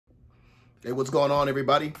Hey, what's going on,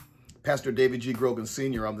 everybody? Pastor David G. Grogan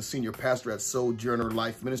Sr. I'm the senior pastor at Sojourner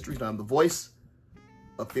Life Ministries, and I'm the voice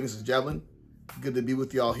of Phoenix's Javelin. Good to be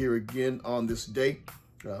with y'all here again on this day.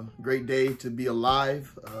 Great day to be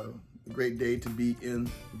alive. Great day to be in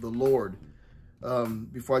the Lord.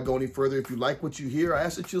 Before I go any further, if you like what you hear, I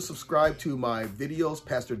ask that you'll subscribe to my videos,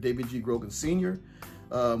 Pastor David G. Grogan Sr.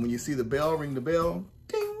 When you see the bell, ring the bell.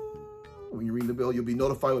 Ding! When you ring the bell, you'll be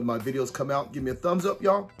notified when my videos come out. Give me a thumbs up,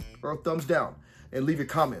 y'all, or a thumbs down, and leave your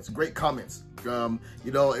comments. Great comments. Thanks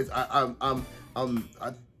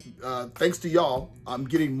to y'all, I'm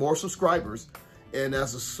getting more subscribers, and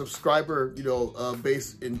as a subscriber,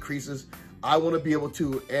 base increases, I want to be able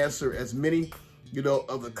to answer as many,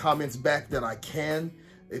 of the comments back that I can.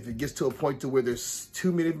 If it gets to a point to where there's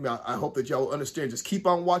too many of them, I hope that y'all will understand. Just keep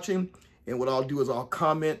on watching, and what I'll do is I'll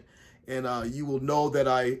comment. And you will know that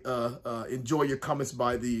I enjoy your comments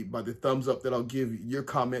by the thumbs up that I'll give your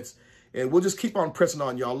comments. And we'll just keep on pressing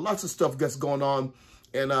on, y'all. Lots of stuff that's going on.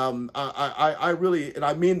 And I really, and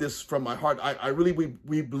I mean this from my heart,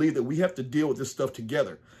 we believe that we have to deal with this stuff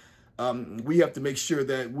together. We have to make sure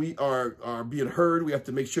that we are being heard. We have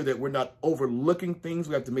to make sure that we're not overlooking things.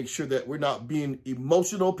 We have to make sure that we're not being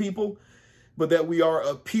emotional people, but that we are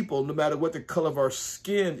a people, no matter what the color of our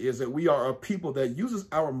skin is, that we are a people that uses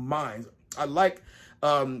our minds. I like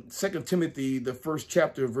 2 Timothy, the 1st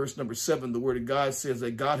chapter, verse number 7. The word of God says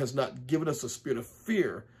that God has not given us a spirit of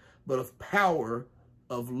fear, but of power,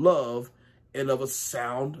 of love, and of a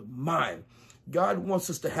sound mind. God wants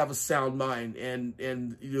us to have a sound mind. And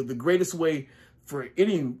the greatest way for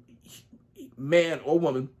any man or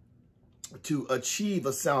woman to achieve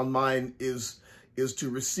a sound mind is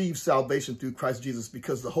to receive salvation through Christ Jesus,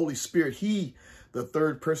 because the Holy Spirit, he, the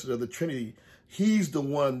third person of the Trinity, he's the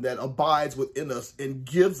one that abides within us and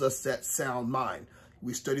gives us that sound mind.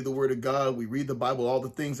 We study the Word of God, we read the Bible, all the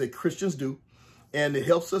things that Christians do, and it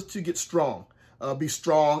helps us to get strong, be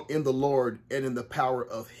strong in the Lord and in the power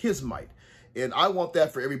of his might. And I want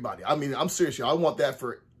that for everybody. I mean, I'm serious, y'all. I want that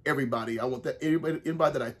for everybody. I want that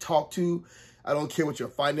anybody that I talk to. I don't care what your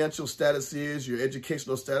financial status is, your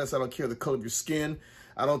educational status. I don't care the color of your skin.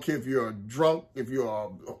 I don't care if you're a drunk, if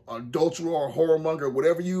you're an adulterer or a whoremonger,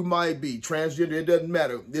 whatever you might be, transgender, it doesn't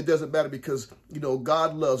matter. It doesn't matter because,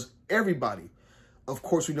 God loves everybody. Of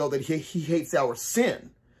course, we know that he hates our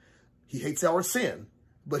sin. He hates our sin,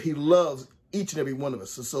 but he loves each and every one of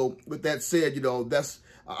us. And so with that said,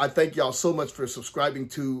 I thank y'all so much for subscribing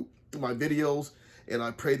to my videos. And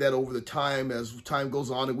I pray that over the time, as time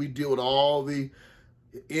goes on and we deal with all the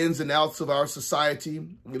ins and outs of our society,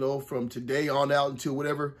 from today on out until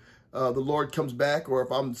whatever the Lord comes back, or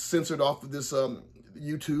if I'm censored off of this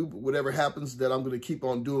YouTube, whatever happens, that I'm going to keep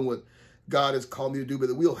on doing what God has called me to do, but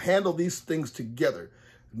that we'll handle these things together.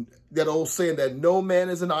 That old saying that no man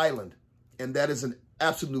is an island, and that is an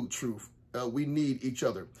absolute truth. We need each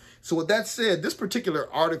other. So with that said, this particular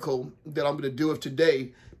article that I'm going to do of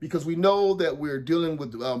today, because we know that we're dealing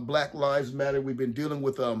with Black Lives Matter. We've been dealing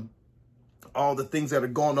with all the things that are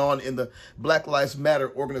going on in the Black Lives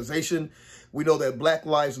Matter organization. We know that Black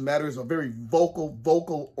Lives Matter is a very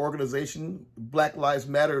vocal organization. Black Lives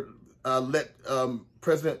Matter let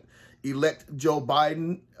President-elect Joe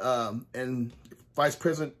Biden and Vice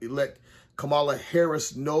President-elect Kamala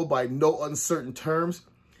Harris know by no uncertain terms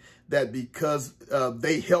that because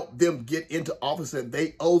they helped them get into office, that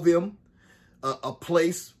they owe them a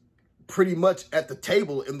place pretty much at the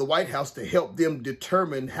table in the White House to help them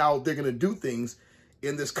determine how they're going to do things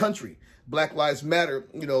in this country. Black Lives Matter,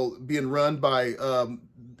 being run by,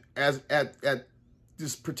 at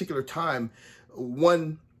this particular time,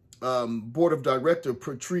 one board of director,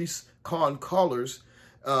 Patrisse Cullors,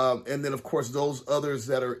 and then, of course, those others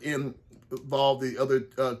that are involved, the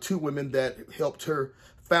other 2 women that helped her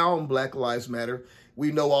found Black Lives Matter.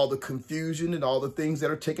 We know all the confusion and all the things that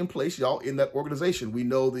are taking place, y'all, in that organization. We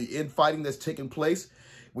know the infighting that's taking place.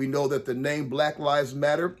 We know that the name Black Lives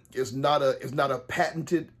Matter is not a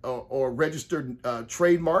patented or registered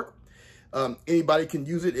trademark. Anybody can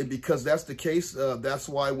use it, and because that's the case, that's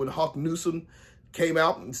why when Hawk Newsom came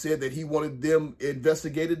out and said that he wanted them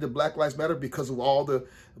investigated, the Black Lives Matter, because of all the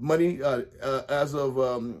money as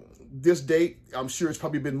of this date. I'm sure it's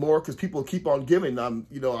probably been more because people keep on giving. I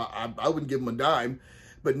wouldn't give them a dime,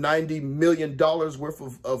 but $90 million worth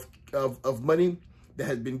of money that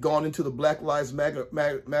had been gone into the Black Lives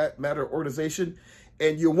Matter organization.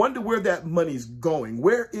 And you wonder where that money's going.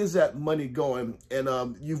 Where is that money going?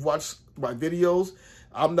 And you've watched my videos.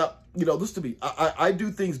 I'm not, listen to me. I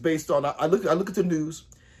do things based on, I look at the news,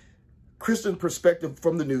 Christian perspective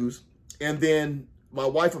from the news, and then my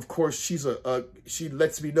wife, of course, she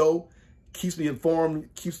lets me know keeps me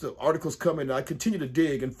informed, keeps the articles coming. And I continue to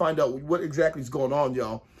dig and find out what exactly is going on,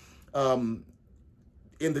 y'all,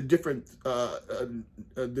 in the different,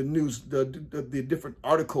 the news, the different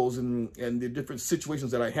articles and the different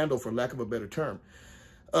situations that I handle, for lack of a better term.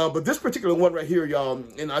 But this particular one right here, y'all,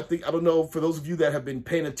 and I don't know, for those of you that have been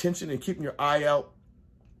paying attention and keeping your eye out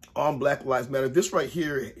on Black Lives Matter, this right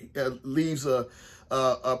here leaves a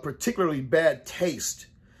particularly bad taste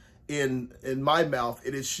in my mouth.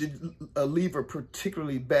 It should leave a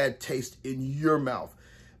particularly bad taste in your mouth.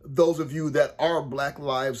 Those of you that are Black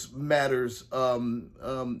Lives Matters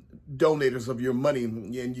donators of your money,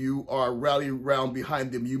 and you are rallying around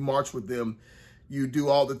behind them, you march with them, you do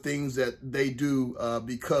all the things that they do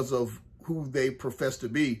because of who they profess to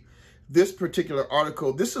be. This particular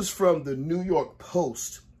article, this is from the New York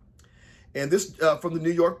Post. And this from the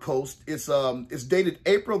New York Post, it's dated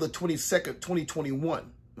April the 22nd,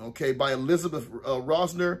 2021, okay, by Elizabeth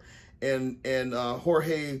Rosner and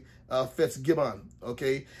Jorge Fitzgibbon,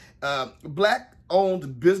 okay.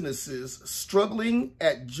 Black-owned businesses struggling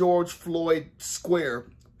at George Floyd Square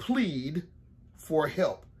plead for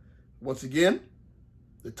help. Once again,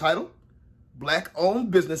 the title,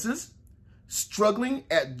 Black-owned businesses struggling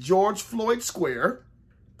at George Floyd Square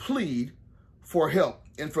plead for help.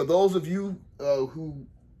 And for those of you who,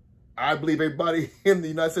 I believe everybody in the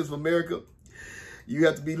United States of America, you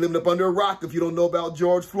have to be living up under a rock if you don't know about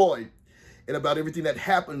George Floyd and about everything that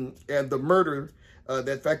happened and the murder,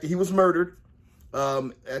 that fact that he was murdered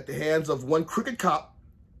at the hands of one crooked cop,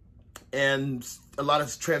 and a lot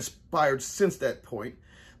has transpired since that point.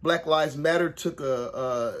 Black Lives Matter took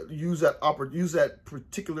use that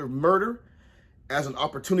particular murder as an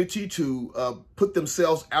opportunity to put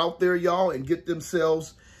themselves out there, y'all, and get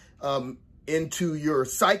themselves into your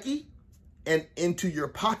psyche and into your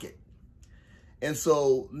pocket. And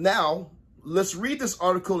so now let's read this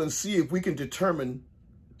article and see if we can determine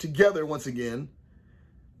together, once again,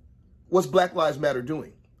 what's Black Lives Matter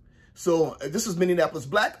doing. So this is Minneapolis.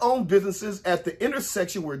 Black-owned businesses at the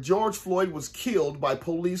intersection where George Floyd was killed by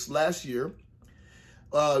police last year,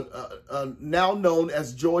 now known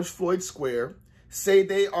as George Floyd Square, say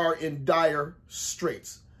they are in dire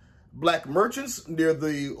straits. Black merchants near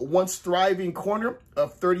the once thriving corner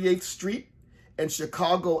of 38th Street and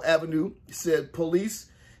Chicago Avenue said police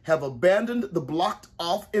have abandoned the blocked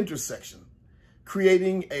off intersection,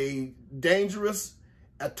 creating a dangerous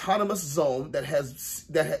autonomous zone that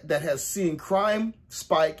has seen crime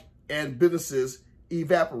spike and businesses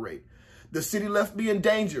evaporate. The city left me in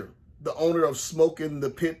danger, the owner of Smoke in the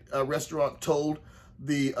Pit restaurant told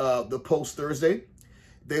the Post Thursday.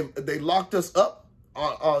 They locked us up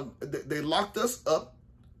on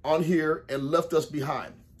here and left us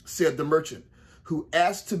behind, said the merchant, who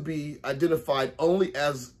asked to be identified only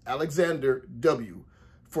as Alexander W.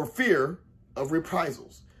 for fear of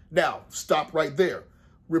reprisals. Now, stop right there.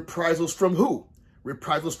 Reprisals from who?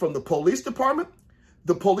 Reprisals from the police department?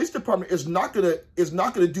 The police department is not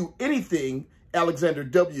gonna do anything, Alexander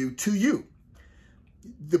W., to you.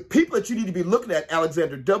 The people that you need to be looking at,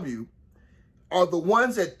 Alexander W., are the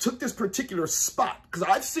ones that took this particular spot. Because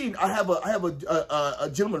I have a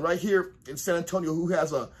gentleman right here in San Antonio who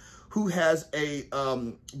has a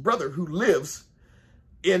brother who lives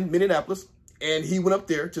in Minneapolis, and he went up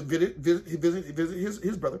there to visit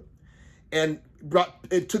his brother, and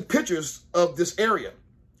took pictures of this area.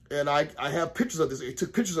 And I have pictures of this. It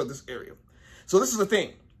took pictures of this area. So this is the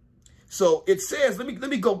thing. So it says, let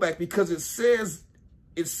me go back, because it says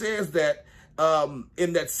that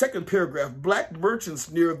in that second paragraph, black merchants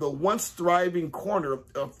near the once thriving corner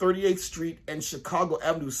of 38th Street and Chicago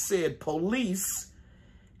Avenue said police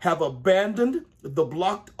have abandoned the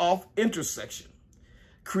blocked off intersection,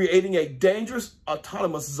 creating a dangerous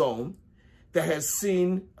autonomous zone that has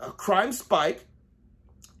seen a crime spike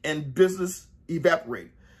and business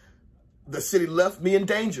evaporate. The city left me in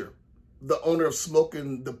danger, the owner of Smoke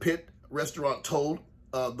in the Pit restaurant told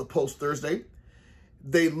the Post Thursday.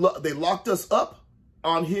 They locked us up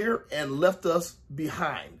on here and left us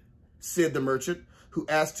behind, said the merchant, who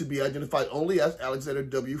asked to be identified only as Alexander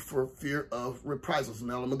W. for fear of reprisals.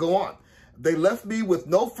 Now, let me go on. They left me with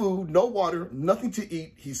no food, no water, nothing to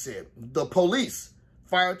eat, he said. The police,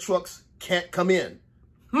 fire trucks can't come in.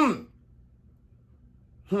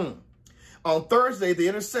 On Thursday, the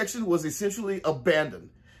intersection was essentially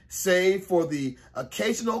abandoned, save for the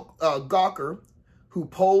occasional gawker who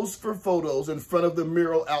posed for photos in front of the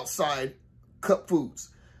mural outside Cup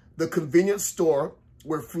Foods, the convenience store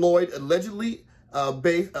where Floyd allegedly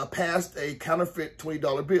passed a counterfeit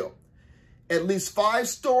 $20 bill. At least 5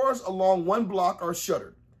 stores along one block are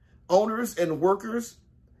shuttered. Owners and workers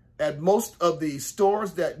at most of the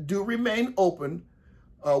stores that do remain open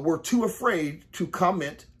were too afraid to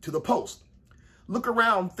comment to the post. Look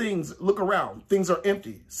around. Things are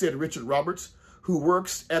empty, said Richard Roberts, who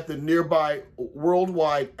works at the nearby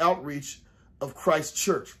worldwide outreach of Christ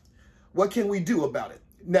Church. What can we do about it?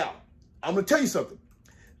 Now, I'm going to tell you something.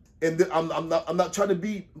 And I'm not trying to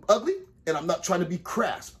be ugly, and I'm not trying to be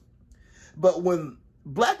crass. But when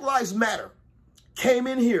Black Lives Matter came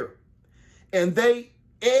in here and they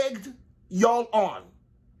egged y'all on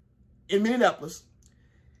in Minneapolis,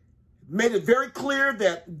 made it very clear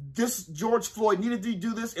that this George Floyd needed to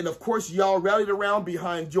do this. And of course, y'all rallied around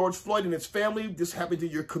behind George Floyd and his family. This happened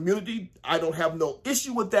in your community. I don't have no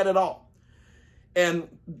issue with that at all. And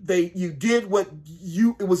you did it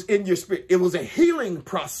was in your spirit. It was a healing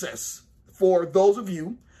process for those of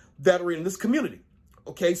you that are in this community.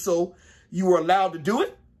 Okay, so you were allowed to do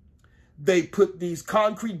it. They put these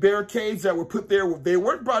concrete barricades that were put there. They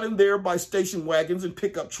weren't brought in there by station wagons and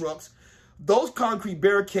pickup trucks. Those concrete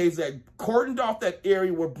barricades that cordoned off that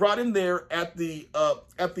area were brought in there at the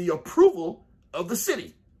approval of the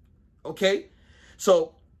city. Okay,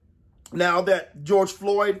 so now that George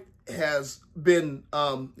Floyd has been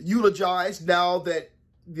eulogized, now that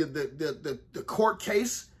the court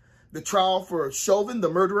case, the trial for Chauvin, the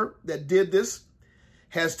murderer that did this,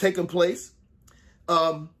 has taken place.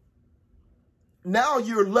 Now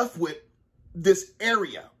you're left with this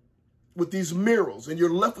area, with these murals, and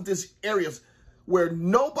you're left with these areas where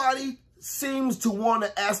nobody seems to want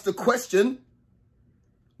to ask the question,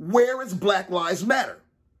 where is Black Lives Matter?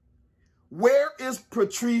 Where is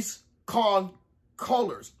Patrisse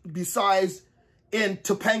Cullors besides in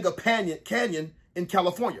Tapanga Canyon in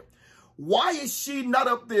California? Why is she not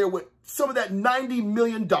up there with some of that $90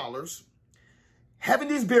 million, having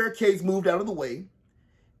these barricades moved out of the way,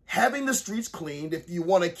 having the streets cleaned? If you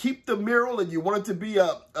want to keep the mural and you want it to be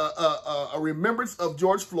a remembrance of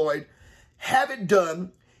George Floyd, have it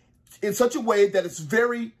done in such a way that it's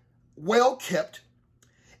very well kept.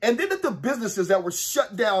 And then at the businesses that were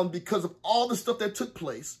shut down because of all the stuff that took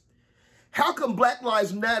place, how come Black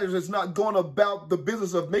Lives Matter is not going about the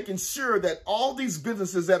business of making sure that all these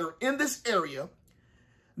businesses that are in this area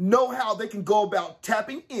know how they can go about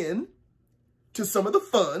tapping in to some of the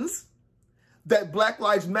funds that Black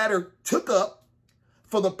Lives Matter took up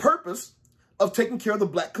for the purpose of taking care of the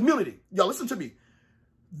black community? Y'all listen to me.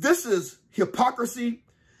 This is hypocrisy.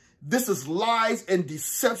 This is lies and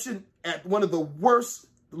deception at one of the worst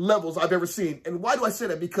levels I've ever seen. And why do I say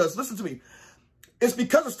that? Because, listen to me, it's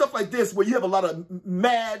because of stuff like this where you have a lot of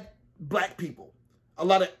mad black people, a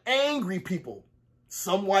lot of angry people,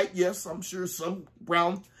 some white, yes, I'm sure some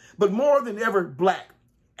brown, but more than ever black,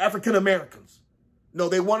 African Americans. No,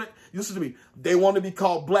 they want it, listen to me, they want to be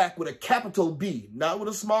called black with a capital B, not with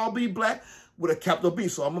a small b, black with a capital B.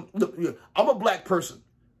 So I'm a black person.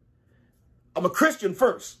 I'm a Christian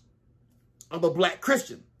first. I'm a black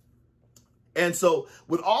Christian. And so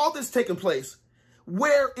with all this taking place,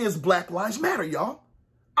 where is Black Lives Matter, y'all?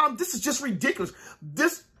 This is just ridiculous.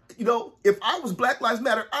 This, you know, if I was Black Lives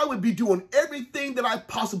Matter, I would be doing everything that I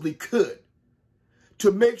possibly could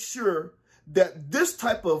to make sure that this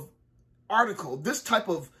type of article, this type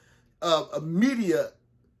of media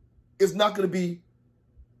is not going to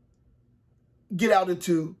get out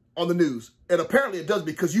into on the news. And apparently it does,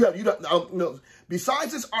 because you know,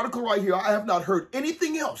 besides this article right here, I have not heard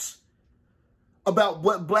anything else about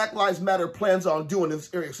what Black Lives Matter plans on doing in this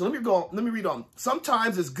area. So let me read on.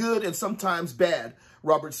 Sometimes it's good and sometimes bad,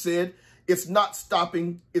 Robert said. It's not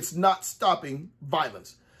stopping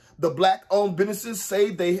violence. The black-owned businesses say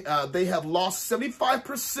they have lost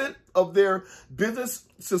 75% of their business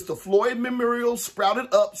since the Floyd Memorial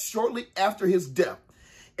sprouted up shortly after his death,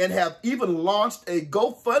 and have even launched a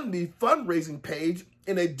GoFundMe fundraising page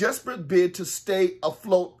in a desperate bid to stay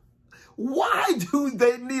afloat. Why do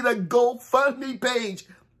they need a GoFundMe page?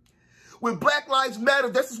 With Black Lives Matter,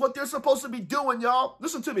 this is what they're supposed to be doing, y'all.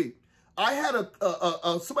 Listen to me. I had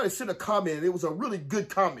somebody sent a comment, and it was a really good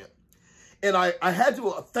comment. And I had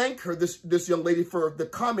to thank her, this young lady, for the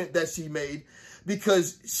comment that she made,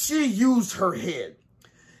 because she used her head.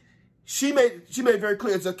 She made it very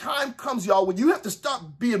clear. As the time comes, y'all, when you have to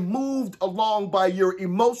stop being moved along by your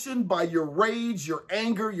emotion, by your rage, your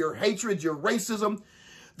anger, your hatred, your racism.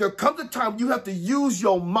 There comes a time you have to use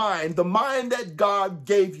your mind, the mind that God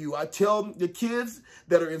gave you. I tell the kids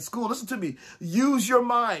that are in school, listen to me, use your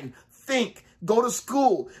mind, think, go to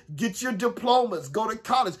school, get your diplomas, go to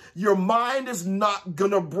college. Your mind is not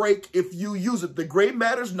going to break if you use it. The gray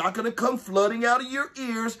matter's not going to come flooding out of your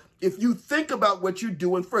ears if you think about what you're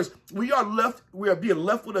doing first. We are being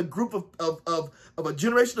left with a group of a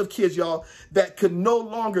generation of kids, y'all, that can no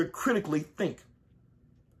longer critically think.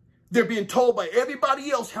 They're being told by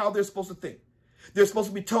everybody else how they're supposed to think. They're supposed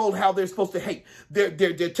to be told how they're supposed to hate.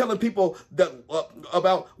 They're telling people that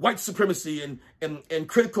about white supremacy and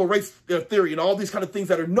critical race theory and all these kind of things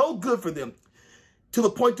that are no good for them, to the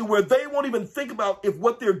point to where they won't even think about if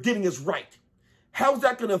what they're getting is right. How's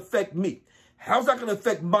that going to affect me? How's that going to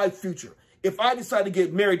affect my future? If I decide to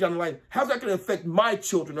get married down the line, how's that going to affect my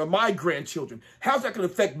children or my grandchildren? How's that going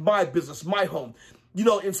to affect my business, my home? You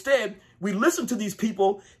know, instead, we listen to these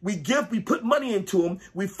people, we put money into them,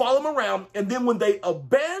 we follow them around, and then when they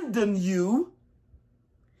abandon you,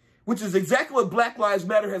 which is exactly what Black Lives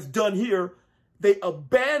Matter has done here, they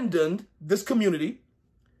abandoned this community,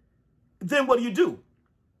 then what do?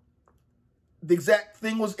 The exact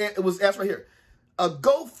thing was asked right here. A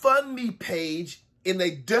GoFundMe page in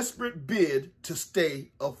a desperate bid to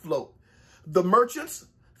stay afloat. The merchants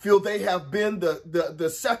feel they have been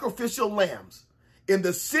the sacrificial lambs in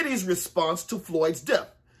the city's response to Floyd's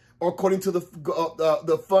death, according to the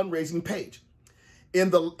fundraising page.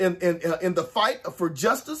 In the fight for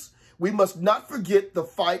justice, we must not forget the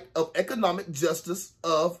fight of economic justice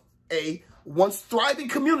of a once thriving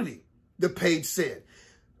community, the page said.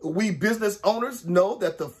 We business owners know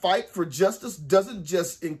that the fight for justice doesn't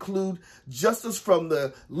just include justice from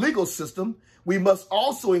the legal system. We must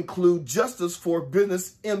also include justice for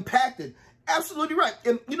business impacted. Absolutely right.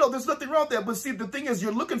 And, you know, there's nothing wrong with that. But see, the thing is,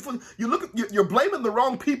 you're blaming the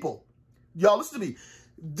wrong people. Y'all, listen to me.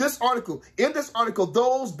 In this article,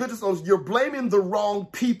 those business owners, you're blaming the wrong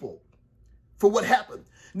people for what happened.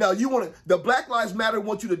 Now, the Black Lives Matter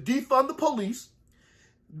want you to defund the police.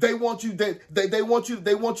 They want you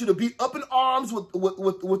to be up in arms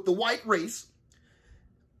with the white race.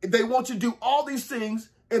 They want you to do all these things.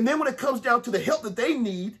 And then when it comes down to the help that they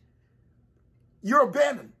need, you're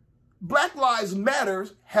abandoned. Black Lives Matter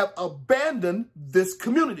have abandoned this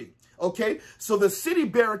community. Okay, so the city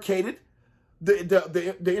barricaded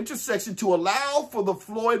the intersection to allow for the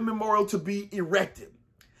Floyd Memorial to be erected.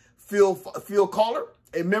 Phil Cullors,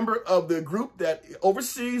 a member of the group that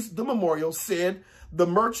oversees the memorial, said the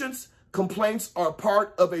merchants' complaints are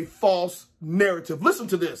part of a false narrative. Listen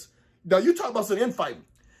to this. Now, you talk about some infighting.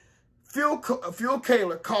 Phil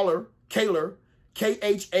Cullors,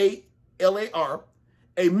 K-H-A-L-A-R,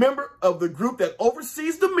 a member of the group that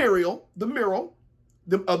oversees the memorial,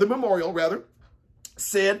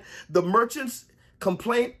 said the merchants'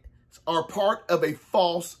 complaints are part of a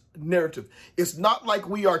false narrative. It's not like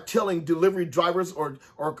we are telling delivery drivers or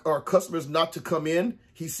customers not to come in,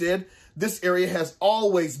 he said. This area has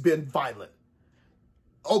always been violent.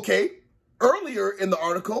 Okay, earlier in the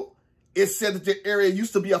article, it said that the area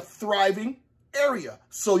used to be a thriving area.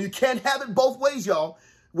 So you can't have it both ways, y'all.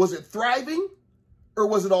 Was it thriving or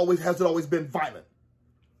has it always been violent?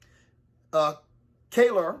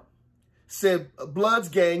 Cullors said Bloods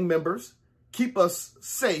gang members keep us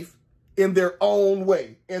safe in their own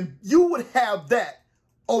way. And you would have that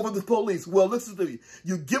over the police. Well, listen to me.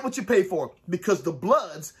 You get what you pay for, because the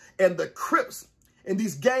Bloods and the Crips and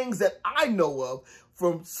these gangs that I know of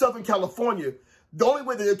from Southern California, the only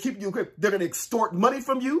way they're keeping you equipped, they're going to extort money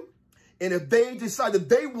from you. And if they decide that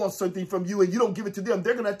they want something from you and you don't give it to them,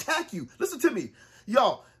 they're going to attack you. Listen to me.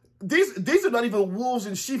 Y'all, these are not even wolves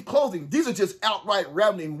in sheep clothing. These are just outright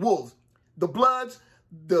ravening wolves. The Bloods,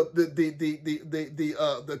 the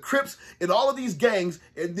Crips, and all of these gangs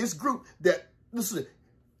and this group that, listen,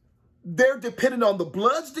 they're dependent on the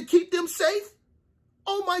Bloods to keep them safe.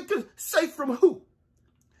 Oh my goodness, safe from who?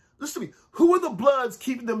 Listen to me. Who are the Bloods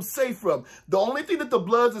keeping them safe from? The only thing that the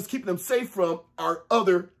Bloods is keeping them safe from are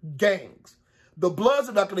other gangs. The Bloods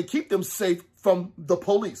are not going to keep them safe from the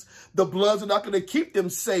police. The Bloods are not going to keep them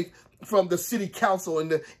safe from the city council and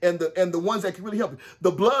the ones that can really help.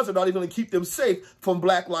 The Bloods are not even going to keep them safe from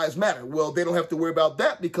Black Lives Matter. Well, they don't have to worry about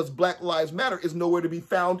that because Black Lives Matter is nowhere to be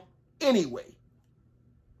found anyway.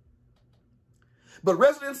 But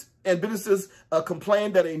residents and businesses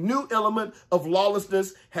complained that a new element of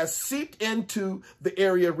lawlessness has seeped into the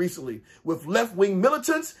area recently, with left-wing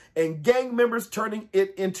militants and gang members turning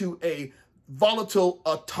it into a volatile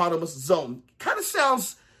autonomous zone. Kind of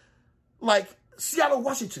sounds like Seattle,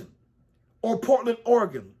 Washington, or Portland,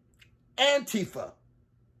 Oregon, Antifa,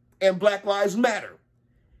 and Black Lives Matter.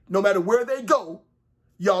 No matter where they go,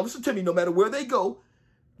 y'all listen to me, no matter where they go,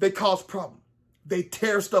 they cause problems. They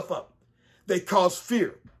tear stuff up. They cause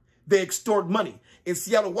fear. They extort money. In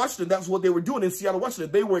Seattle, Washington, that's what they were doing in Seattle,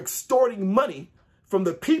 Washington. They were extorting money from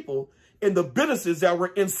the people in the businesses that were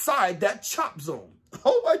inside that chop zone.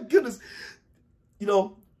 Oh, my goodness. You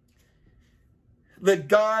know, Let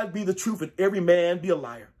God be the truth and every man be a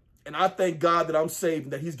liar. And I thank God that I'm saved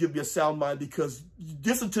and that he's given me a sound mind, because,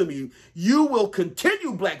 listen to me, you will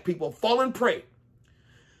continue, black people, falling prey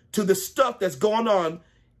to the stuff that's going on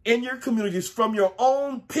in your communities from your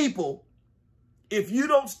own people if you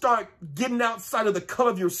don't start getting outside of the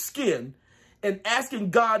color of your skin and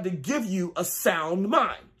asking God to give you a sound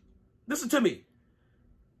mind. Listen to me.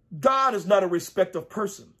 God is not a respecter of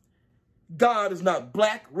person. God is not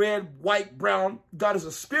black, red, white, brown. God is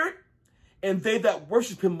a spirit, and they that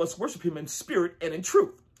worship him must worship him in spirit and in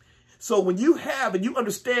truth. So when you have and you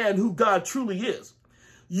understand who God truly is,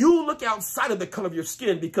 you look outside of the color of your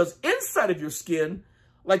skin, because inside of your skin,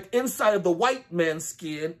 like inside of the white man's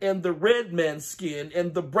skin and the red man's skin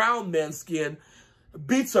and the brown man's skin,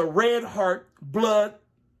 beats a red heart, blood,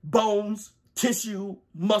 bones, tissue,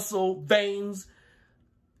 muscle, veins,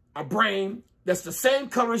 a brain that's the same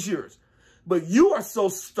color as yours. But you are so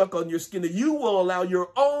stuck on your skin that you will allow your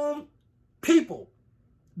own people,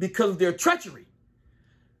 because of their treachery,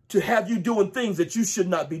 to have you doing things that you should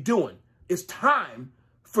not be doing. It's time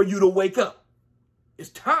for you to wake up. It's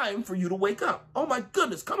time for you to wake up. Oh my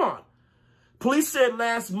goodness, come on. Police said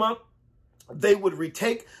last month they would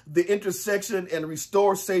retake the intersection and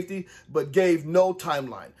restore safety, but gave no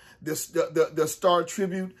timeline. The Star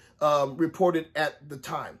Tribune reported at the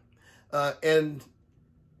time. And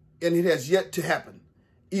it has yet to happen.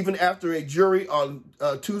 Even after a jury on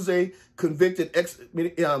Tuesday convicted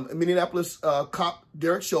ex-Minneapolis cop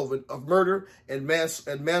Derek Chauvin of murder and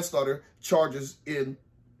manslaughter charges in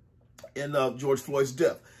George Floyd's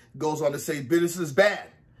death. Goes on to say business is bad.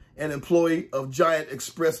 An employee of Giant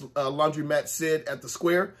Express laundromat said at the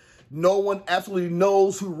square, "No one absolutely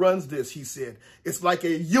knows who runs this," he said. "It's like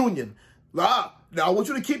a union." Now I want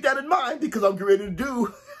you to keep that in mind, because I'm getting ready to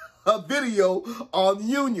do a video on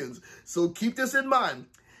unions. So keep this in mind.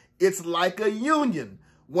 It's like a union.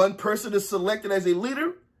 One person is selected as a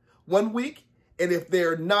leader 1 week, and if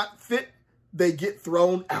they're not fit, they get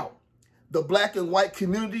thrown out. The black and white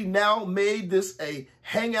community now made this a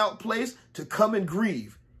hangout place to come and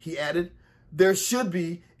grieve, he added. There should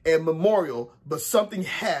be a memorial, but something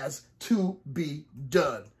has to be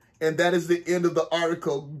done. And that is the end of the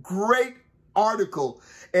article. Great article.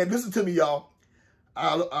 And listen to me, y'all.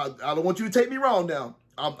 I don't want you to take me wrong now.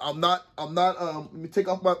 Let me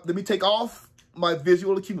take off my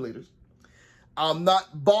visual accumulators. I'm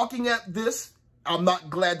not balking at this. I'm not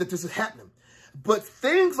glad that this is happening. But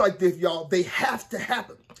things like this, y'all, they have to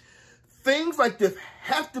happen. Things like this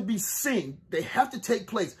have to be seen. They have to take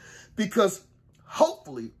place, because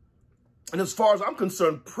hopefully, and as far as I'm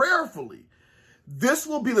concerned, prayerfully, this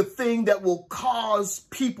will be the thing that will cause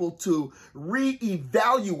people to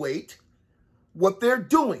reevaluate what they're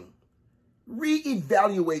doing.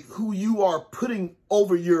 Reevaluate who you are putting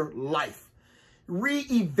over your life.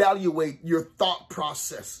 Reevaluate your thought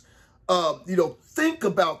process. Think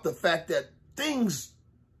about the fact that things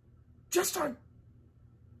just aren't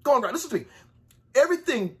going right. Listen to me.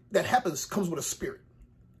 Everything that happens comes with a spirit.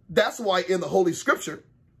 That's why in the Holy Scripture,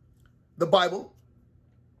 the Bible,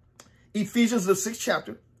 Ephesians, the 6th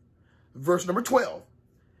chapter, verse number 12,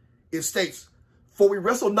 it states, "For we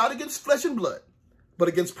wrestle not against flesh and blood, but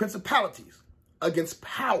against principalities, against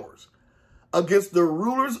powers, against the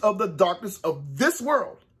rulers of the darkness of this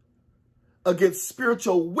world, against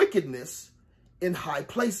spiritual wickedness in high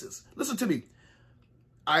places." Listen to me.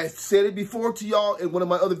 I said it before to y'all in one of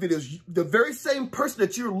my other videos. The very same person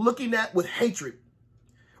that you're looking at with hatred,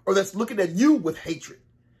 or that's looking at you with hatred,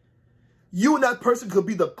 you and that person could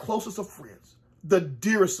be the closest of friends, the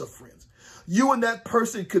dearest of friends. You and that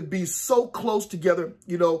person could be so close together,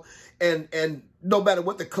 and no matter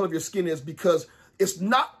what the color of your skin is, because it's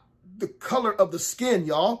not the color of the skin,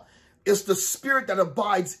 y'all. It's the spirit that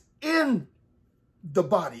abides in the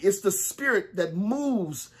body. It's the spirit that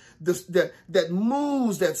moves that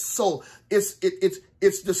moves that soul. It's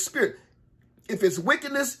the spirit. If it's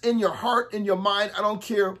wickedness in your heart, in your mind, I don't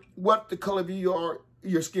care what the color of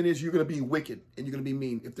your skin is, you're going to be wicked and you're going to be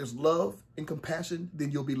mean. If there's love and compassion,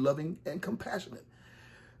 then you'll be loving and compassionate.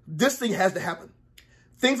 This thing has to happen.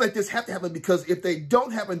 Things like this have to happen, because if they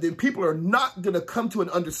don't happen, then people are not going to come to an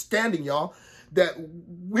understanding, y'all, that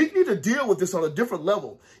we need to deal with this on a different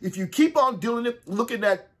level. If you keep on looking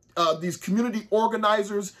at these community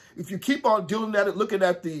organizers, if you keep on doing that and looking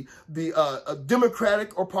at the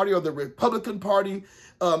Democratic party or the Republican Party,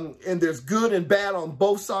 and there's good and bad on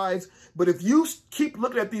both sides. But if you keep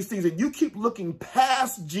looking at these things and you keep looking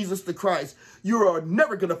past Jesus the Christ, you are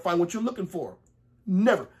never going to find what you're looking for.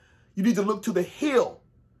 Never. You need to look to the hill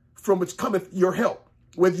from which cometh your help.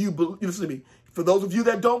 Whether you believe, listen to me, for those of you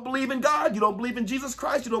that don't believe in God, you don't believe in Jesus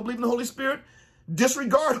Christ, you don't believe in the Holy Spirit,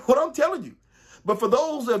 Disregard what I'm telling you. But for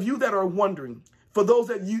those of you that are wondering, for those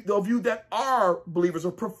of you that are believers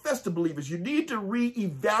or profess to believers, you need to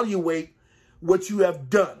reevaluate what you have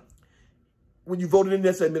done. When you voted in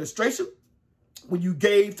this administration, when you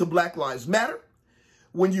gave to Black Lives Matter,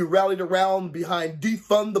 when you rallied around behind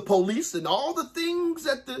defund the police and all the things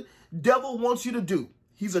that the devil wants you to do.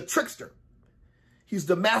 He's a trickster. He's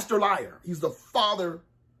the master liar. He's the father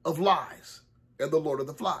of lies and the Lord of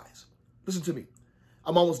the flies. Listen to me.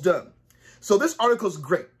 I'm almost done. So this article is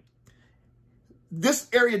great. This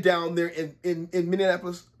area down there in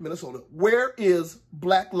Minneapolis, Minnesota, where is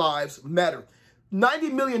Black Lives Matter?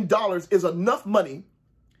 $90 million is enough money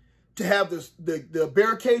to have the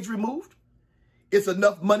barricades removed. It's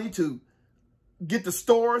enough money to get the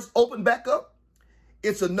stores open back up.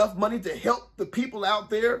 It's enough money to help the people out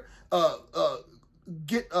there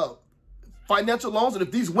get financial loans. And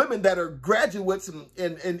if these women that are graduates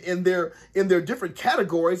in their different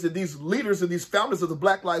categories, and these leaders and these founders of the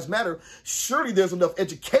Black Lives Matter, surely there's enough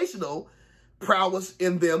educational prowess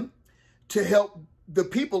in them to help the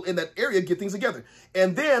people in that area get things together.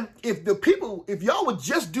 And then if y'all would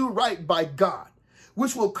just do right by God,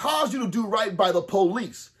 which will cause you to do right by the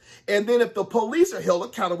police. And then if the police are held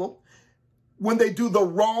accountable when they do the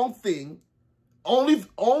wrong thing, only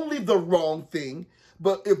the wrong thing,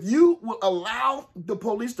 but if you will allow the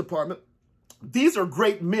police department, these are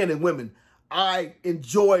great men and women. I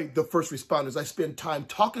enjoy the first responders. I spend time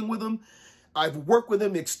talking with them. I've worked with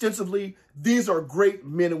them extensively. These are great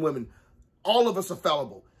men and women. All of us are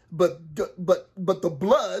fallible, but the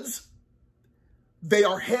Bloods, they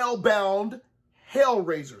are hell-bound hell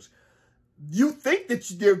raisers. You think that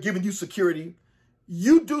they're giving you security.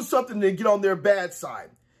 You do something to get on their bad side.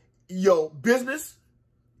 Your business,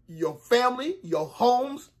 your family, your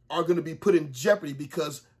homes are going to be put in jeopardy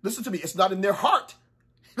because, listen to me, it's not in their heart.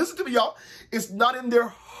 Listen to me, y'all. It's not in their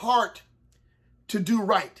heart to do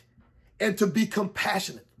right and to be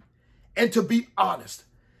compassionate and to be honest.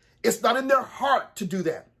 It's not in their heart to do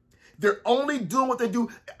that. They're only doing what they do.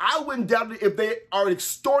 I wouldn't doubt it if they are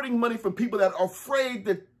extorting money from people that are afraid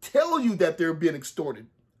to tell you that they're being extorted.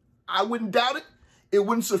 I wouldn't doubt it. It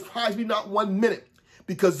wouldn't surprise me not 1 minute,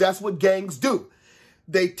 because that's what gangs do.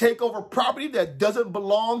 They take over property that doesn't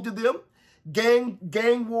belong to them.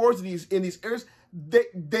 Gang wars in these areas,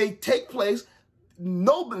 they take place.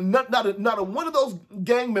 Not a one of those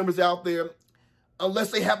gang members out there, unless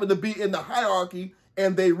they happen to be in the hierarchy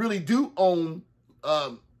and they really do own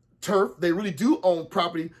turf, they really do own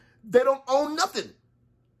property. They don't own nothing.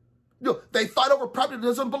 They fight over property that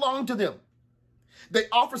doesn't belong to them. They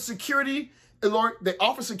offer security, Lord. They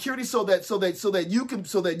offer security so that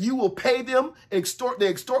you will pay them. They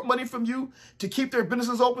extort money from you to keep their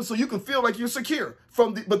businesses open, so you can feel like you're secure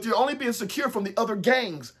but you're only being secure from the other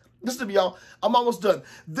gangs. Listen to me, y'all. I'm almost done.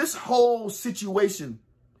 This whole situation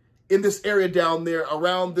in this area down there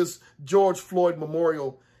around this George Floyd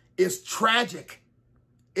Memorial is tragic.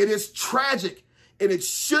 It is tragic, and it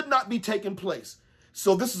should not be taking place.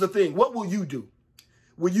 So this is the thing. What will you do?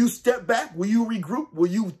 Will you step back? Will you regroup? Will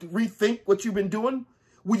you rethink what you've been doing?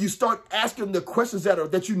 Will you start asking the questions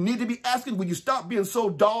that you need to be asking? Will you stop being so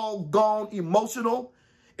doggone emotional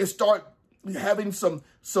and start having some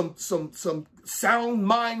sound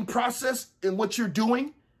mind process in what you're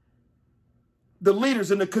doing? The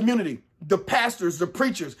leaders in the community, the pastors, the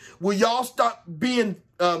preachers, will y'all stop being,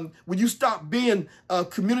 will you stop being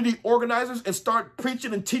community organizers and start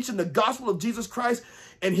preaching and teaching the gospel of Jesus Christ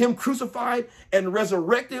and him crucified and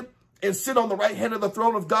resurrected and sit on the right hand of the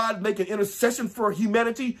throne of God, making intercession for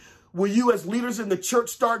humanity? Will you as leaders in the church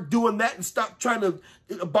start doing that and stop trying to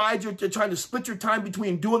trying to split your time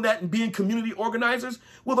between doing that and being community organizers?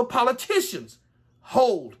 Will the politicians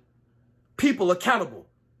hold people accountable?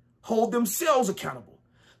 Hold themselves accountable?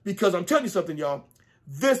 Because I'm telling you something, y'all,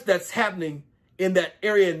 this that's happening in that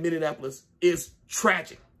area in Minneapolis is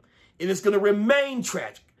tragic. And it's going to remain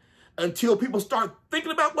tragic until people start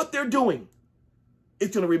thinking about what they're doing.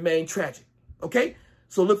 It's going to remain tragic. Okay?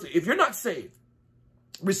 So listen, if you're not saved,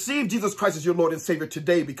 receive Jesus Christ as your Lord and Savior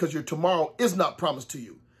today, because your tomorrow is not promised to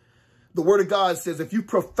you. The word of God says, if you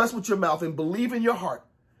profess with your mouth and believe in your heart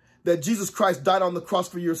that Jesus Christ died on the cross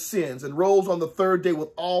for your sins and rose on the third day with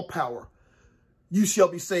all power, you shall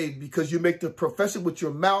be saved, because you make the profession with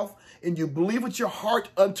your mouth and you believe with your heart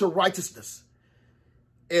unto righteousness.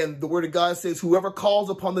 And the word of God says, whoever calls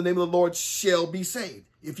upon the name of the Lord shall be saved.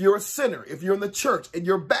 If you're a sinner, if you're in the church and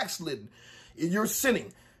you're backslidden, and you're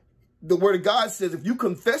sinning, the word of God says, if you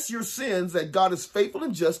confess your sins, that God is faithful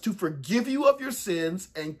and just to forgive you of your sins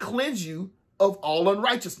and cleanse you of all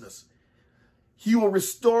unrighteousness. He will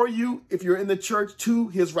restore you, if you're in the church, to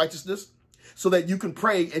his righteousness. so that you can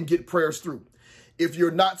pray and get prayers through. If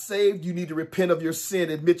you're not saved, you need to repent of your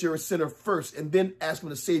sin, admit you're a sinner first, and then ask him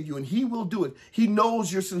to save you, and he will do it. He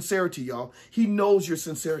knows your sincerity, y'all. He knows your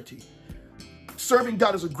sincerity. Serving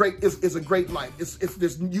God is a great life.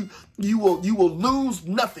 You will lose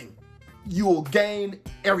nothing. You will gain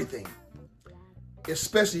everything,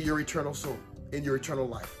 especially your eternal soul and your eternal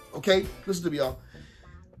life. Okay? Listen to me, y'all.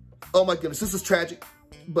 Oh my goodness, this is tragic,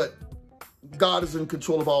 but God is in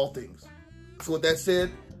control of all things. So with that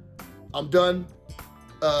said, I'm done.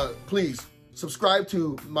 Please subscribe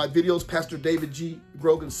to my videos, Pastor David G.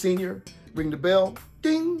 Grogan Sr. Ring the bell.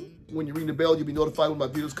 Ding. When you ring the bell, you'll be notified when my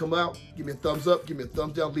videos come out. Give me a thumbs up. Give me a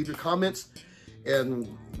thumbs down. Leave your comments. And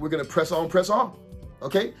we're going to press on.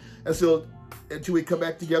 Okay? Until we come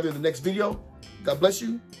back together in the next video. God bless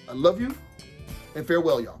you. I love you. And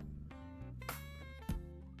farewell, y'all.